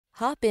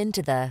Hop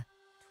into the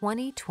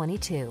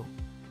 2022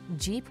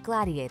 Jeep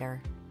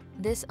Gladiator.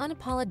 This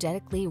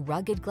unapologetically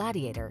rugged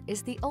Gladiator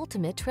is the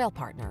ultimate trail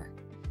partner.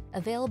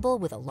 Available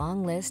with a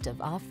long list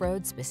of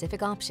off-road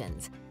specific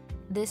options,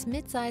 this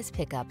midsize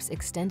pickup's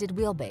extended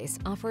wheelbase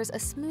offers a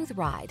smooth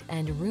ride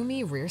and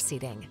roomy rear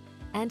seating.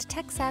 And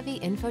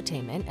tech-savvy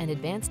infotainment and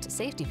advanced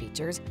safety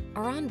features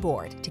are on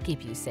board to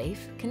keep you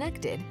safe,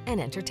 connected,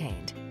 and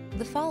entertained.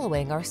 The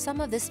following are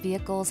some of this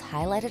vehicle's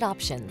highlighted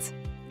options: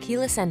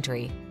 keyless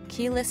entry,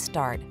 keyless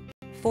start,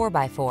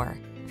 4x4,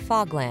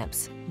 fog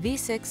lamps,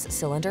 V6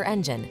 cylinder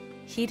engine,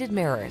 heated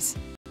mirrors,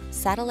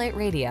 satellite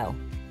radio,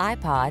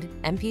 iPod,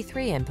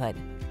 MP3 input,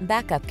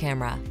 backup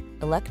camera,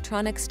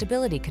 electronic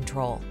stability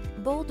control.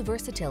 Bold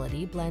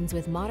versatility blends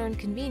with modern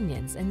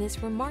convenience in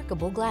this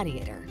remarkable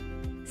Gladiator.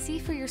 See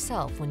for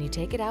yourself when you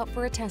take it out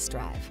for a test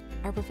drive.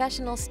 Our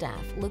professional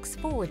staff looks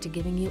forward to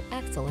giving you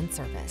excellent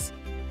service.